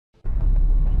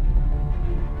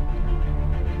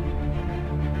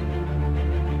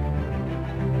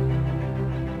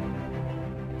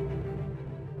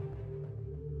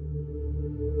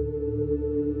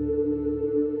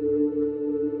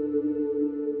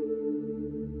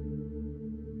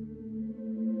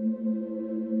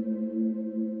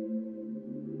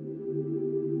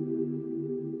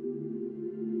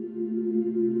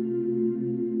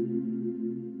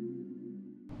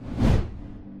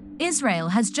Israel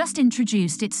has just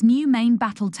introduced its new main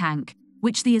battle tank,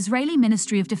 which the Israeli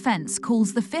Ministry of Defense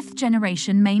calls the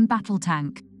 5th-generation main battle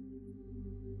tank.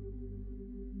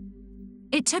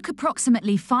 It took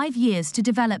approximately 5 years to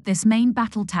develop this main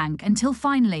battle tank until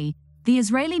finally, the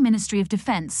Israeli Ministry of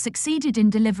Defense succeeded in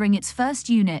delivering its first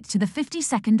unit to the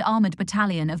 52nd Armored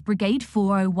Battalion of Brigade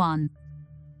 401.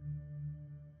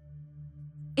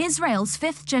 Israel's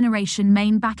 5th-generation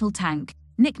main battle tank,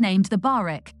 nicknamed the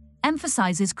Barak,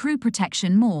 emphasizes crew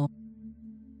protection more.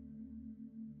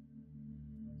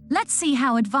 Let's see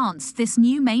how advanced this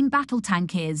new main battle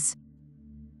tank is.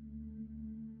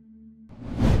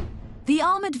 The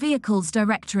Armored Vehicles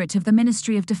Directorate of the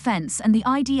Ministry of Defense and the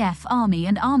IDF Army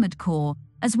and Armored Corps,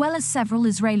 as well as several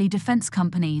Israeli defense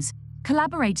companies,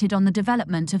 collaborated on the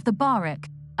development of the Barak,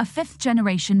 a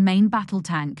 5th-generation main battle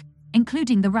tank,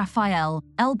 including the Rafael,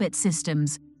 Elbit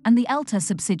systems, and the ELTA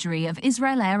subsidiary of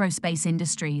Israel Aerospace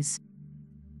Industries.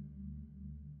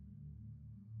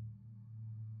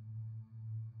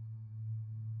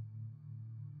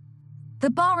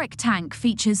 The Barak tank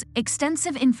features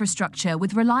extensive infrastructure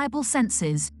with reliable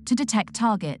sensors to detect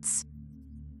targets.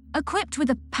 Equipped with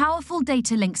powerful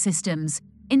data link systems,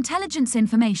 intelligence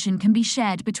information can be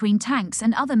shared between tanks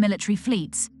and other military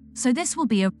fleets, so this will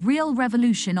be a real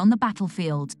revolution on the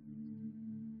battlefield.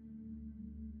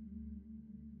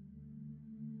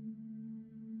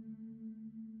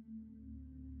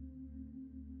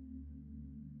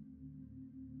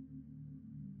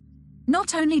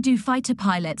 Not only do fighter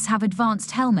pilots have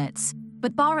advanced helmets,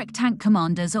 but Barak tank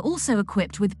commanders are also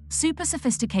equipped with super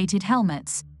sophisticated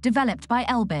helmets, developed by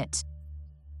Elbit.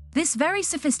 This very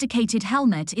sophisticated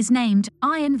helmet is named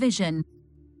Iron Vision.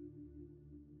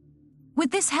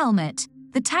 With this helmet,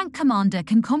 the tank commander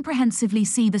can comprehensively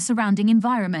see the surrounding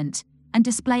environment and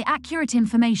display accurate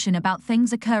information about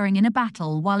things occurring in a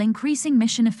battle while increasing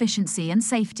mission efficiency and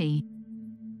safety.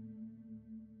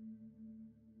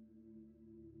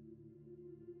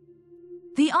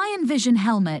 The Iron Vision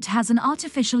helmet has an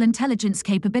artificial intelligence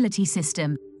capability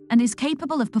system and is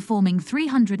capable of performing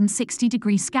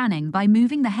 360-degree scanning by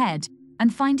moving the head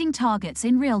and finding targets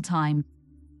in real time.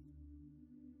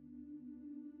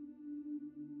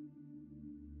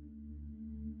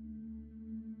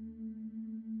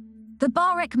 The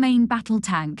Barak main battle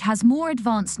tank has more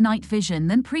advanced night vision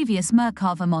than previous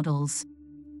Merkava models.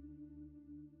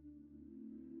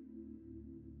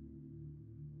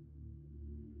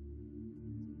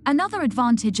 Another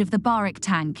advantage of the Barak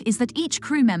tank is that each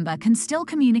crew member can still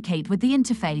communicate with the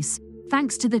interface,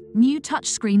 thanks to the new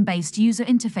touchscreen-based user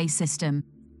interface system.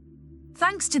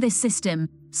 Thanks to this system,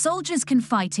 soldiers can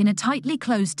fight in a tightly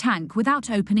closed tank without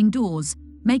opening doors,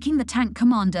 making the tank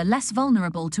commander less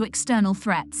vulnerable to external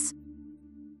threats.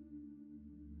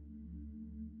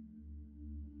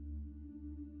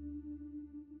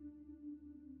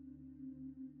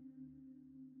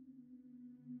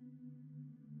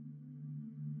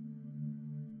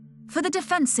 For the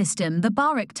defense system, the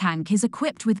Barak tank is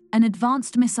equipped with an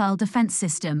advanced missile defense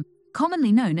system,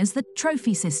 commonly known as the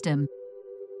trophy system.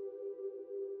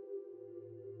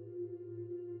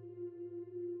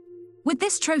 With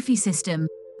this trophy system,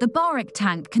 the Barak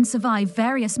tank can survive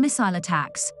various missile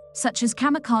attacks, such as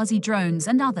kamikaze drones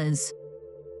and others.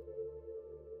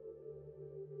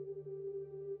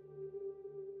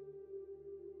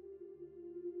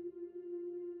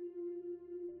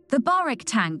 The Barak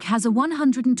tank has a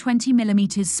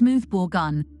 120mm smoothbore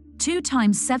gun, 2 x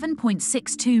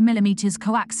 7.62mm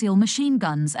coaxial machine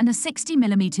guns and a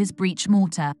 60mm breech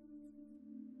mortar.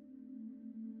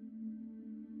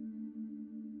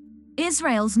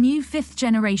 Israel's new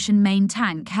 5th-generation main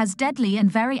tank has deadly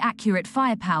and very accurate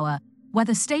firepower,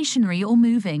 whether stationary or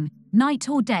moving, night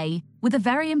or day, with a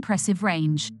very impressive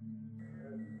range.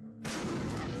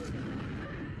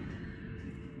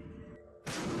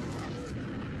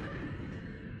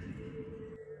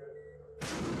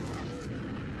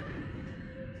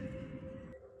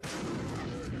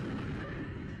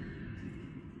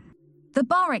 The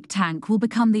Barak tank will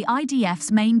become the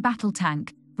IDF's main battle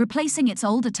tank, replacing its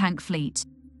older tank fleet.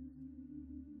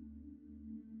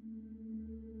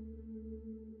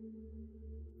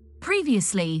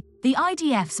 Previously, the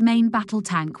IDF's main battle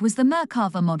tank was the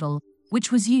Merkava model,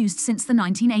 which was used since the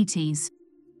 1980s.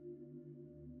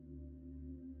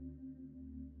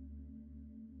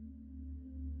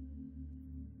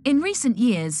 In recent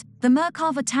years, the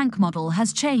Merkava tank model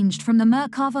has changed from the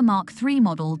Merkava Mark III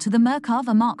model to the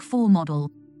Merkava Mark IV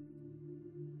model.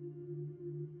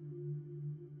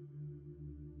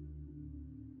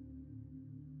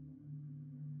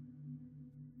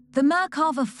 The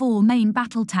Merkava IV main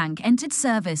battle tank entered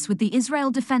service with the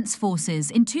Israel Defense Forces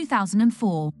in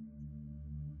 2004.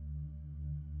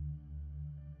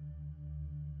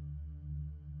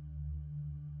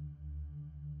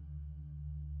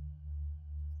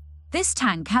 This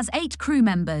tank has 8 crew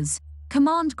members: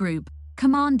 command group,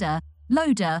 commander,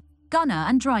 loader, gunner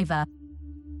and driver.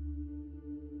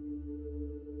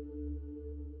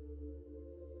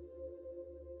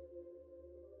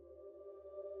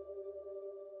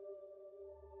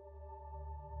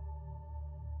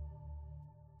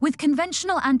 With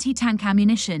conventional anti-tank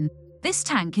ammunition, this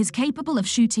tank is capable of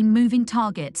shooting moving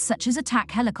targets such as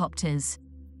attack helicopters.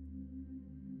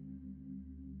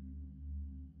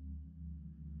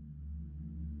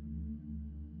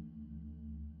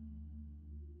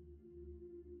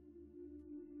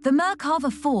 The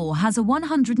Merkava 4 has a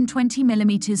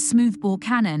 120mm smoothbore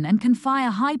cannon and can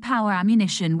fire high-power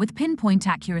ammunition with pinpoint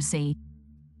accuracy.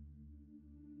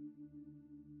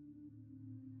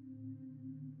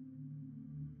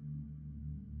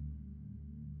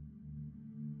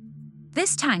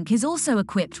 This tank is also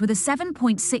equipped with a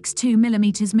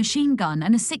 7.62mm machine gun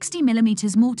and a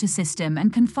 60mm mortar system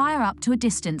and can fire up to a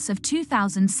distance of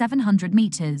 2,700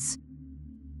 meters.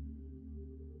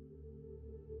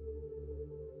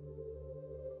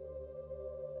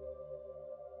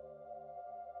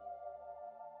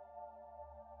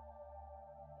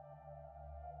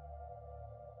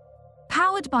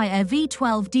 Powered by a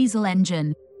V12 diesel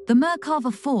engine, the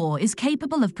Merkava 4 is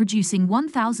capable of producing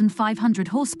 1,500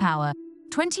 horsepower,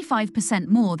 25%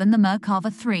 more than the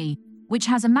Merkava 3, which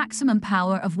has a maximum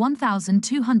power of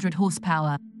 1,200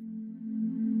 horsepower.